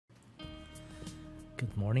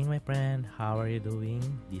Good morning, my friend. How are you doing?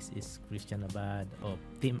 This is Christian Abad of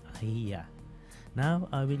Team Ahiya. Now,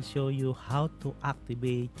 I will show you how to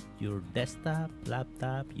activate your desktop,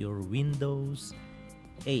 laptop, your Windows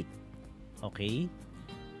 8. Okay?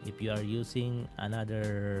 If you are using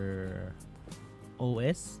another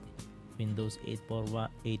OS, Windows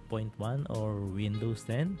 8.1 or Windows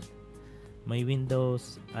 10, my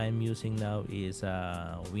Windows I'm using now is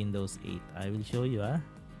Windows 8. I will show you.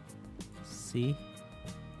 See?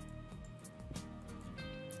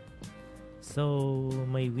 So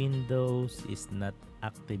my Windows is not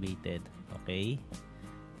activated. Okay,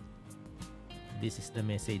 this is the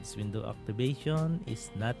message: window activation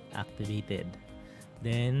is not activated.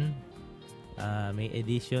 Then my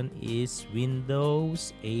edition is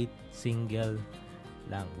Windows 8 single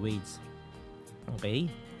language.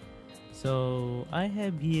 Okay, so I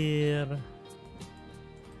have here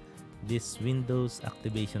this Windows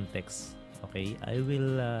activation text. Okay, I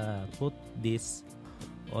will put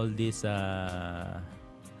all this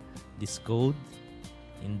code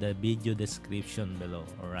in the video description below.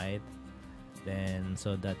 All right, then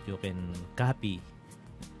so that you can copy.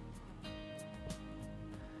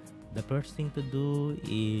 The first thing to do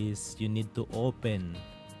is you need to open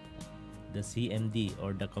the CMD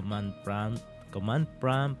or the command prompt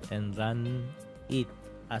and run it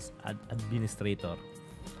as an administrator.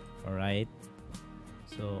 All right,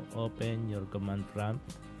 so open your command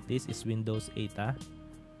prompt. This is Windows 8.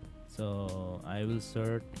 So I will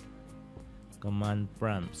search command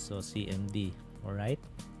prompt, so CMD. All right,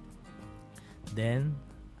 then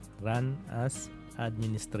run as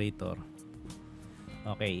administrator.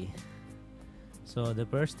 Okay, so the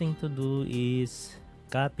first thing to do is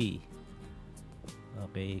copy.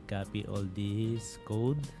 Okay, copy all this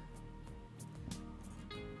code.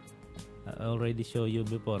 I already showed you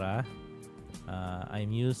before.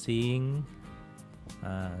 I'm using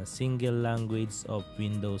single language of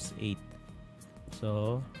Windows 8,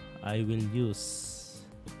 so I will use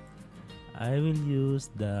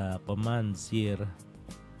the commands here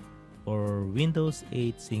for Windows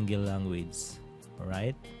 8 single language. All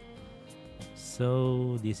right,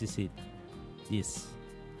 so this is it.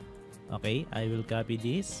 Okay, I will copy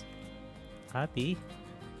this,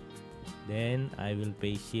 then I will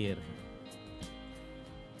paste here.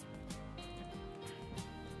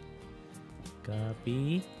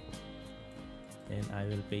 Copy, then I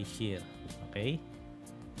will paste here. Okay,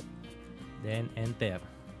 then enter.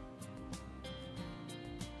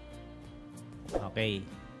 Okay,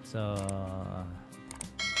 so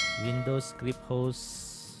Windows script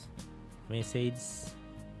host message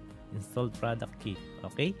installed product key.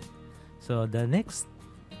 Okay, so the next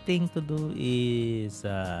thing to do is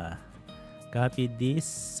copy this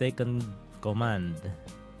second command.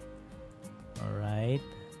 All right,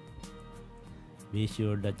 be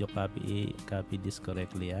sure that you copy this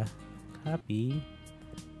correctly. Copy.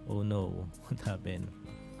 Oh no, what happened?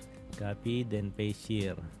 Copy, then paste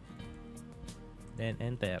here, then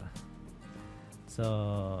enter.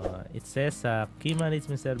 So it says key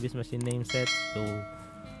management service machine name set to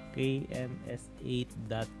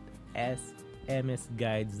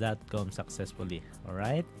kms8.smsguides.com successfully. All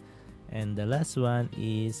right, and the last one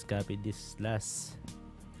is copy this last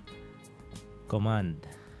command,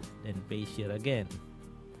 then paste here again,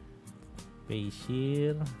 paste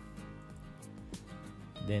here,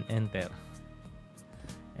 then enter,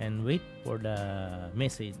 and wait for the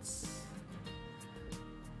message.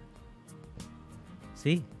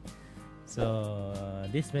 See, so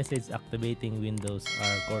this message activating Windows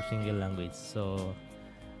core single language. So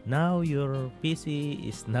now your PC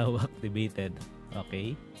is now activated.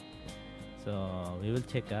 Okay, so we will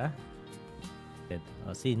check.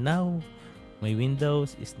 See, now my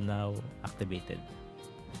Windows is now activated.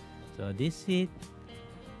 So this is it.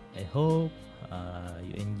 I hope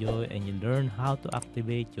you enjoy and you learn how to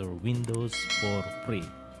activate your Windows for free.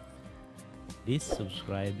 Please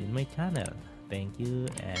subscribe in my channel. Thank you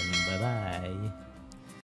and bye-bye.